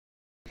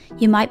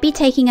You might be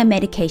taking a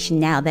medication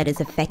now that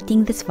is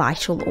affecting this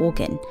vital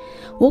organ.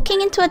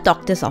 Walking into a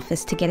doctor's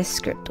office to get a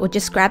script or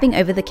just grabbing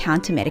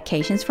over-the-counter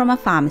medications from a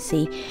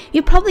pharmacy,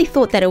 you probably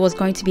thought that it was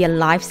going to be a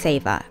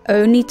lifesaver,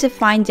 only to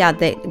find out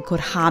that it could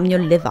harm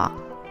your liver.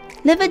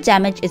 Liver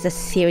damage is a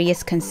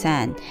serious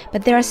concern,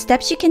 but there are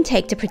steps you can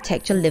take to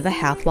protect your liver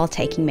health while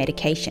taking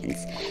medications.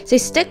 So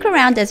stick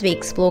around as we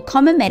explore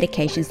common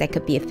medications that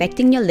could be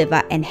affecting your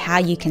liver and how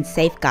you can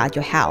safeguard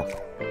your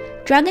health.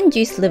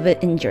 Drug-induced liver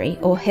injury,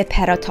 or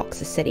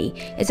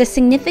hepatotoxicity, is a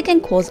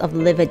significant cause of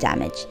liver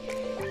damage.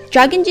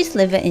 Drug-induced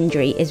liver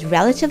injury is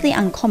relatively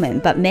uncommon,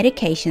 but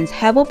medications,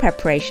 herbal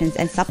preparations,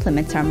 and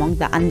supplements are among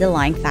the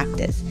underlying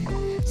factors.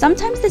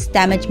 Sometimes this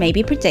damage may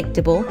be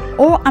predictable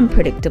or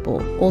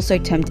unpredictable, also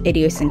termed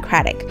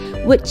idiosyncratic,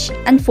 which,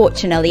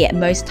 unfortunately, at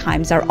most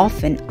times are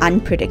often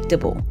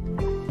unpredictable.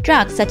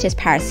 Drugs such as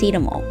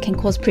paracetamol can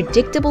cause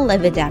predictable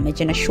liver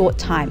damage in a short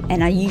time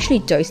and are usually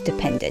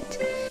dose-dependent.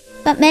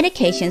 But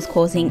medications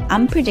causing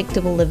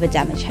unpredictable liver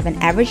damage have an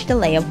average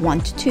delay of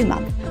 1 to 2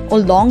 months, or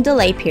long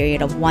delay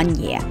period of 1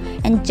 year,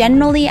 and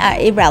generally are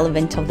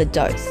irrelevant of the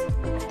dose.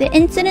 The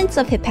incidence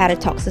of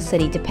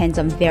hepatotoxicity depends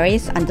on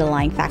various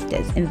underlying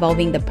factors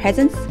involving the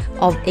presence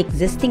of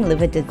existing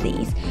liver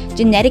disease,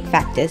 genetic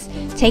factors,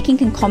 taking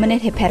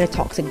concomitant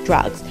hepatotoxic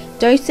drugs,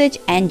 dosage,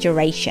 and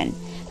duration.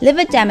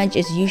 Liver damage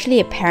is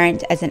usually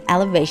apparent as an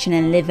elevation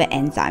in liver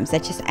enzymes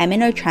such as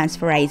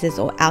aminotransferases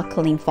or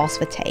alkaline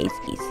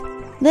phosphatases.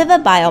 Liver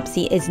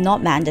biopsy is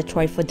not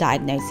mandatory for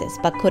diagnosis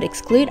but could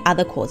exclude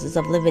other causes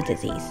of liver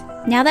disease.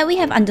 Now that we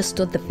have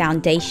understood the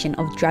foundation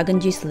of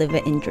drug-induced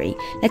liver injury,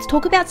 let's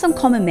talk about some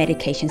common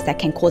medications that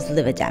can cause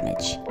liver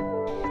damage.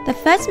 The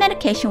first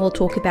medication we'll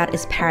talk about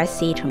is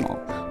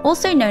paracetamol,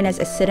 also known as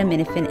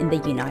acetaminophen in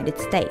the United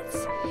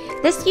States.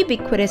 This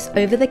ubiquitous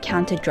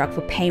over-the-counter drug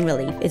for pain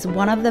relief is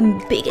one of the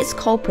biggest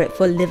culprits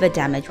for liver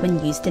damage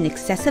when used in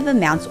excessive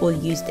amounts or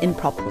used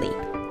improperly.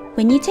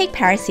 When you take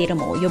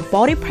paracetamol, your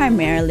body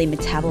primarily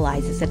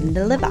metabolizes it in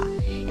the liver.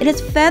 It is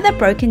further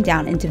broken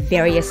down into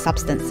various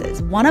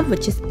substances, one of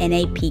which is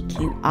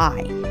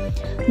NAPQI.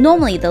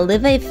 Normally, the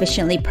liver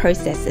efficiently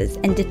processes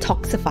and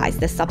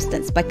detoxifies the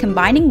substance by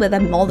combining with a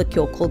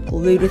molecule called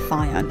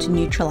glutathione to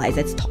neutralize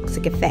its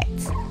toxic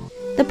effects.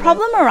 The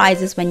problem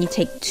arises when you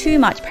take too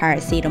much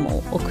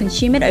paracetamol or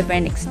consume it over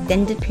an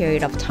extended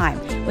period of time,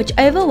 which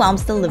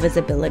overwhelms the liver's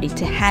ability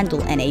to handle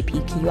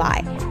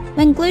NAPQI.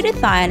 When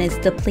glutathione is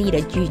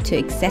depleted due to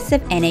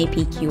excessive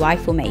NAPQI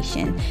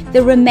formation,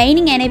 the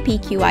remaining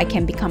NAPQI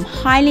can become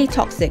highly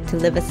toxic to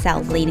liver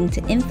cells, leading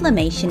to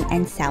inflammation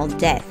and cell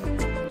death.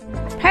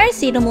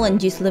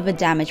 Paracetamol-induced liver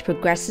damage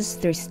progresses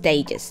through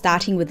stages,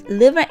 starting with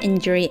liver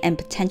injury and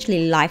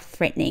potentially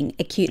life-threatening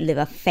acute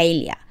liver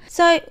failure.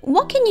 So,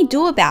 what can you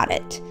do about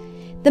it?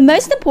 The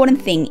most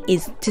important thing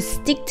is to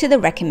stick to the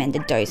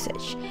recommended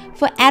dosage.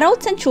 For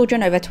adults and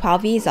children over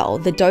 12 years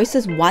old, the dose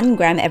is 1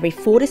 gram every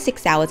 4 to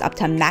 6 hours up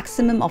to a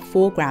maximum of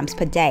 4 grams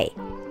per day.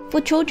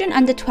 For children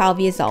under 12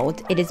 years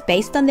old, it is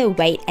based on their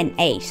weight and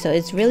age, so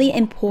it's really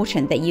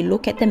important that you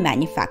look at the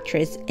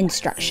manufacturer's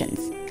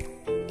instructions.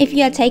 If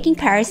you are taking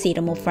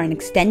paracetamol for an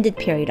extended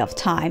period of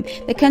time,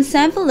 the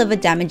concern for liver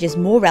damage is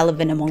more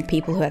relevant among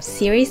people who have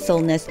serious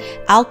illness,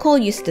 alcohol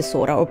use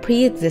disorder, or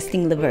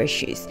pre-existing liver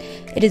issues.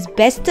 It is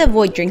best to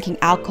avoid drinking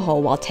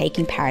alcohol while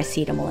taking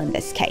paracetamol in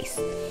this case.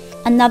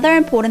 Another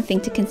important thing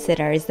to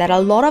consider is that a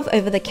lot of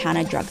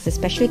over-the-counter drugs,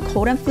 especially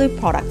cold and flu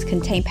products,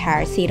 contain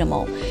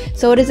paracetamol,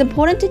 so it is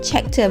important to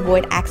check to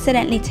avoid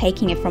accidentally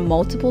taking it from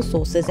multiple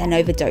sources and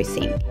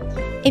overdosing.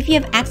 If you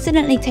have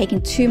accidentally taken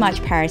too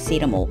much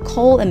paracetamol,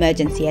 call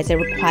emergency as it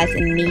requires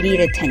immediate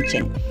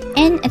attention.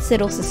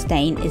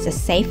 N-acetylcysteine is a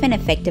safe and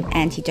effective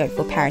antidote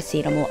for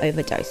paracetamol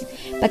overdose,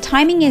 but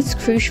timing is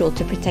crucial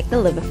to protect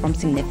the liver from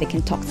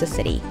significant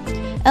toxicity.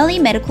 Early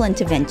medical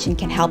intervention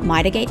can help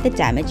mitigate the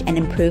damage and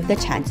improve the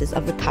chances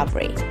of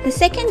recovery. The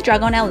second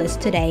drug on our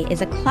list today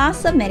is a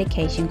class of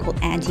medication called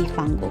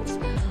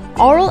antifungals.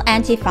 Oral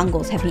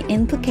antifungals have been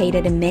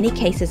implicated in many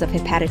cases of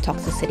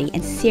hepatotoxicity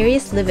and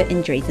serious liver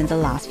injuries in the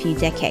last few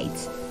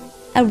decades.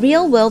 A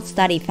real-world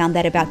study found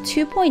that about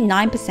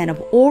 2.9% of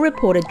all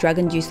reported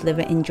drug-induced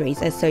liver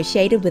injuries are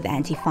associated with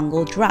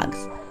antifungal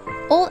drugs.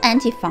 All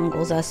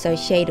antifungals are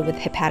associated with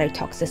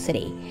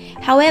hepatotoxicity.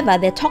 However,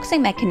 their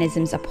toxic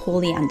mechanisms are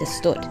poorly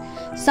understood.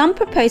 Some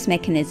proposed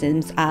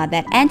mechanisms are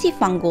that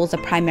antifungals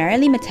are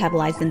primarily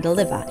metabolized in the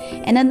liver,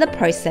 and in the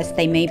process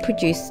they may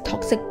produce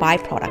toxic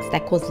byproducts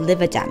that cause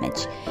liver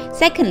damage.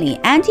 Secondly,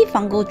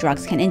 antifungal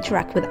drugs can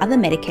interact with other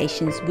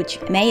medications which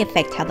may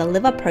affect how the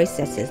liver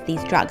processes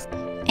these drugs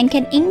and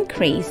can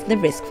increase the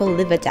risk for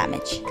liver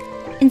damage.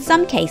 In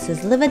some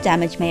cases, liver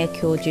damage may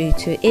occur due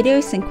to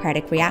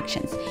idiosyncratic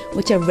reactions,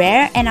 which are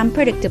rare and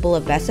unpredictable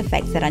adverse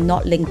effects that are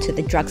not linked to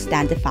the drug's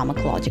standard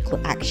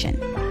pharmacological action.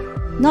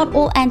 Not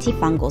all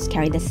antifungals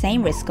carry the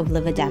same risk of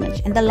liver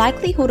damage, and the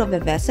likelihood of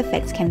adverse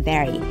effects can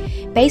vary.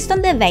 Based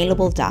on the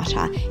available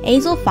data,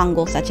 azole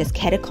fungals such as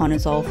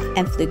ketoconazole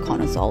and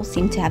fluconazole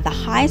seem to have the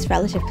highest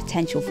relative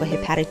potential for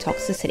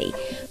hepatotoxicity,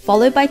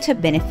 followed by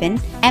terbinafine,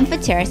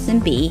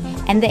 amphotericin B,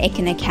 and the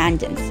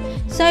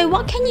echinocandins. So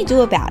what can you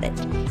do about it?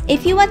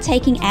 If you are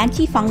taking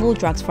antifungal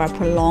drugs for a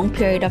prolonged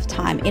period of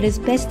time, it is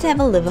best to have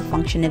a liver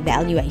function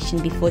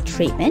evaluation before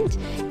treatment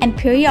and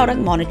periodic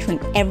monitoring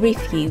every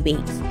few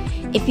weeks.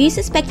 If you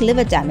suspect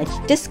liver damage,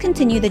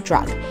 discontinue the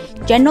drug.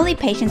 Generally,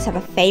 patients have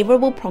a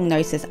favorable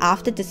prognosis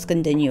after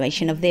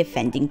discontinuation of the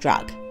offending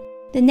drug.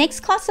 The next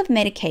class of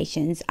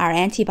medications are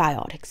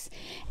antibiotics.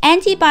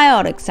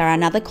 Antibiotics are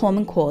another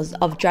common cause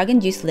of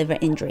drug-induced liver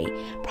injury,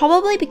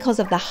 probably because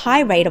of the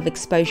high rate of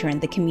exposure in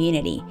the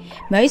community.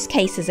 Most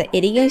cases are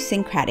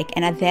idiosyncratic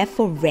and are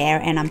therefore rare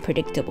and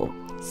unpredictable.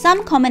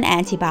 Some common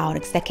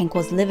antibiotics that can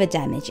cause liver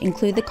damage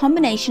include the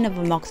combination of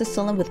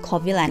amoxicillin with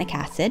clavulanic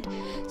acid,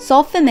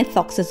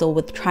 sulfamethoxazole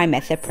with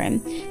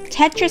trimethoprim,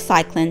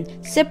 tetracycline,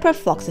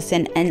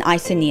 ciprofloxacin, and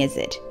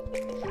isoniazid.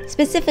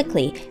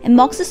 Specifically,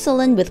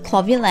 amoxicillin with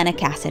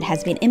clavulanic acid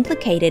has been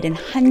implicated in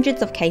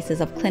hundreds of cases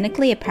of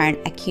clinically apparent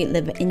acute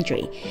liver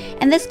injury,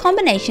 and this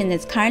combination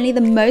is currently the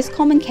most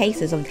common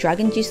cases of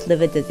drug-induced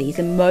liver disease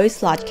in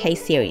most large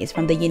case series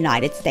from the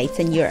United States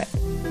and Europe.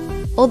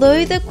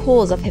 Although the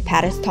cause of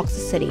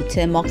hepatotoxicity to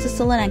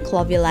amoxicillin and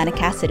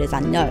clavulanic acid is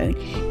unknown,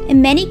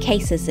 in many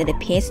cases it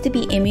appears to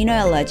be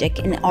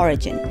immunoallergic in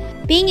origin.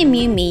 Being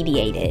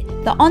immune-mediated,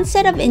 the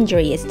onset of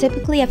injury is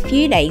typically a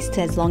few days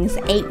to as long as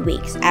 8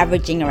 weeks,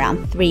 averaging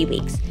around 3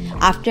 weeks,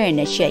 after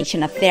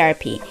initiation of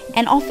therapy,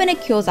 and often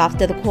occurs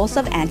after the course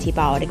of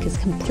antibiotic is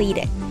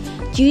completed.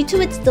 Due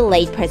to its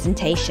delayed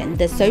presentation,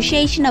 the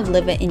association of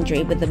liver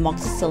injury with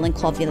amoxicillin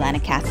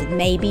clavulanic acid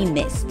may be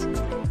missed.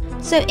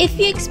 So if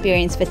you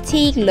experience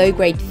fatigue,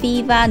 low-grade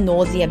fever,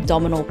 nausea,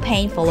 abdominal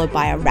pain followed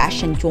by a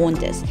rash and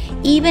jaundice,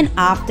 even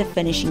after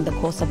finishing the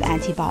course of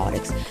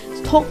antibiotics,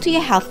 talk to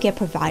your healthcare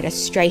provider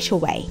straight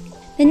away.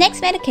 The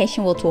next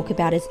medication we'll talk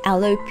about is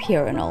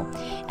allopurinol.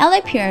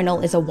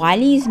 Allopurinol is a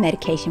widely used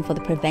medication for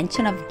the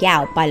prevention of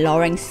gout by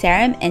lowering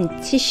serum and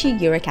tissue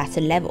uric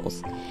acid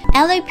levels.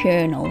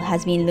 Allopurinol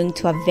has been linked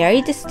to a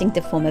very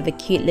distinctive form of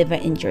acute liver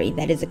injury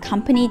that is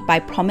accompanied by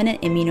prominent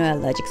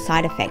immunoallergic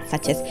side effects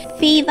such as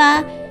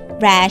fever,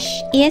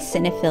 rash,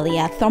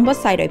 eosinophilia,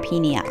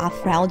 thrombocytopenia,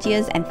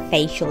 arthralgias, and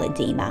facial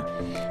edema.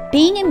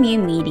 Being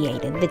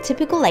immune-mediated, the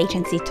typical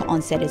latency to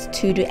onset is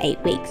 2 to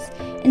 8 weeks.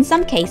 In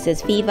some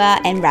cases, fever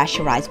and rash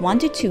arise 1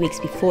 to 2 weeks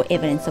before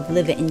evidence of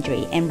liver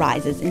injury and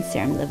rises in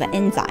serum liver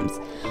enzymes.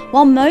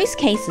 While most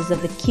cases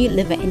of acute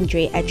liver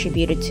injury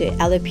attributed to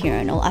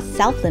allopurinol are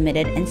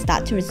self-limited and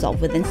start to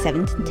resolve within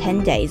 7 to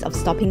 10 days of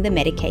stopping the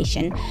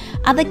medication,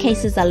 other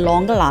cases are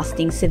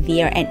longer-lasting,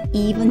 severe, and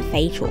even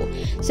fatal.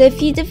 So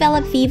if you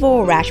develop fever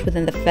or rash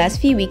within the first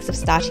few weeks of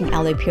starting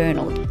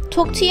allopurinol,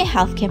 talk to your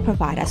healthcare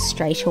provider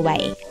straight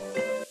away.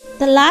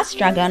 The last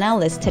drug on our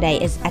list today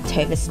is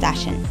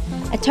Atorvastatin.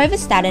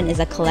 Atorvastatin is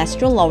a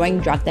cholesterol-lowering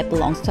drug that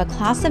belongs to a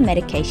class of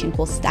medication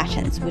called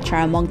statins, which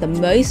are among the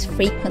most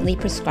frequently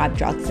prescribed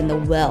drugs in the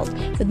world,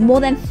 with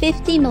more than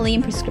 50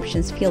 million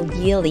prescriptions filled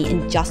yearly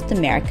in just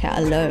America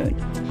alone.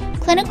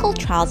 Clinical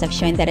trials have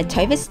shown that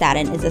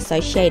atorvastatin is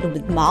associated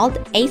with mild,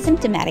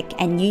 asymptomatic,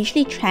 and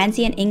usually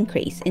transient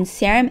increase in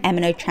serum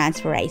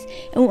aminotransferase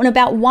in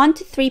about 1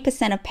 to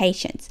 3% of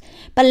patients,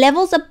 but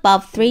levels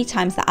above 3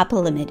 times the upper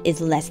limit is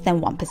less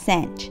than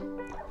 1%.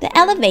 The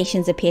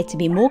elevations appear to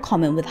be more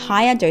common with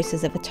higher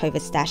doses of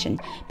atorvastatin,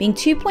 being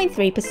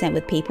 2.3%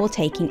 with people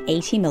taking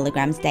 80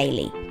 milligrams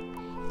daily.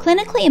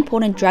 Clinically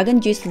important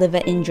drug-induced liver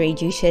injury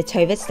due to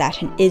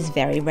atorvastatin is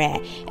very rare,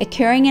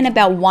 occurring in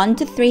about 1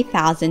 to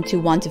 3,000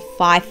 to 1 to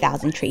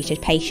 5,000 treated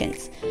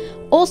patients.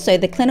 Also,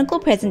 the clinical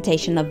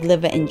presentation of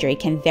liver injury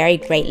can vary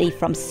greatly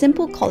from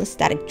simple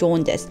cholestatic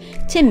jaundice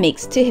to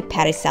mixed to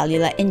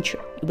hepatocellular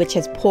injury, which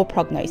has poor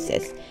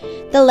prognosis.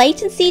 The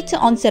latency to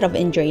onset of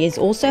injury is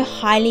also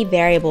highly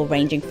variable,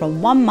 ranging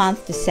from 1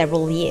 month to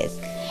several years.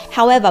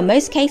 However,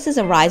 most cases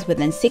arise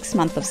within 6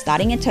 months of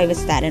starting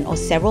atorvastatin or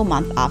several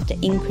months after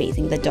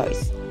increasing the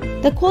dose.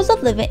 The cause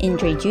of liver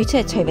injury due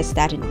to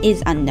atorvastatin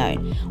is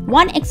unknown.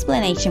 One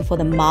explanation for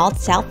the mild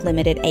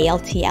self-limited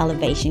ALT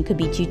elevation could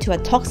be due to a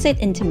toxic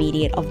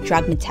intermediate of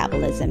drug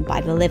metabolism by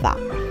the liver.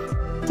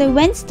 So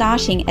when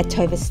starting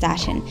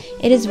atorvastatin,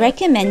 it is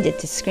recommended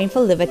to screen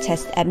for liver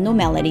test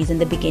abnormalities in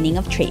the beginning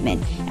of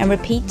treatment and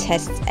repeat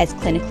tests as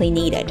clinically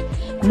needed.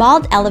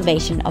 Mild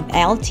elevation of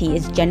ALT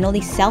is generally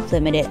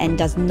self-limited and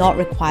does not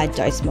require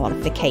dose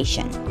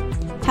modification.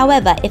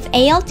 However, if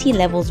ALT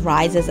levels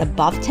rises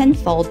above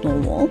 10-fold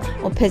normal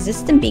or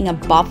persistent being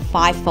above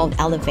 5-fold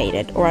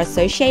elevated or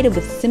associated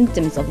with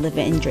symptoms of liver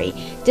injury,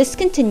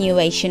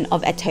 discontinuation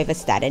of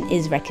atorvastatin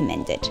is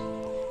recommended.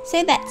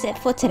 So that's it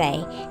for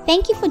today.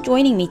 Thank you for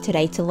joining me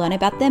today to learn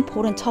about the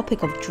important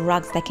topic of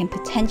drugs that can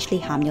potentially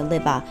harm your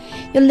liver.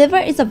 Your liver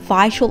is a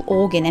vital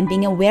organ, and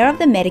being aware of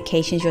the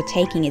medications you're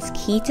taking is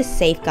key to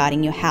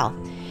safeguarding your health.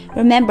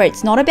 Remember,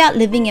 it's not about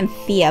living in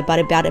fear, but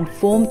about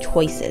informed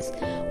choices.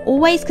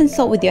 Always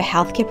consult with your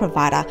healthcare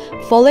provider,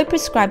 follow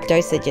prescribed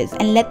dosages,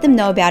 and let them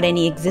know about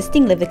any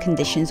existing liver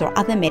conditions or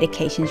other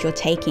medications you're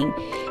taking.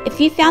 If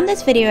you found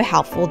this video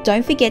helpful,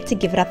 don't forget to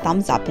give it a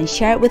thumbs up and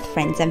share it with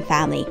friends and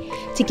family.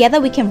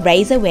 Together we can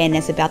raise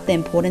awareness about the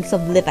importance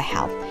of liver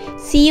health.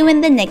 See you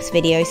in the next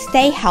video.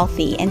 Stay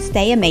healthy and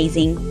stay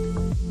amazing.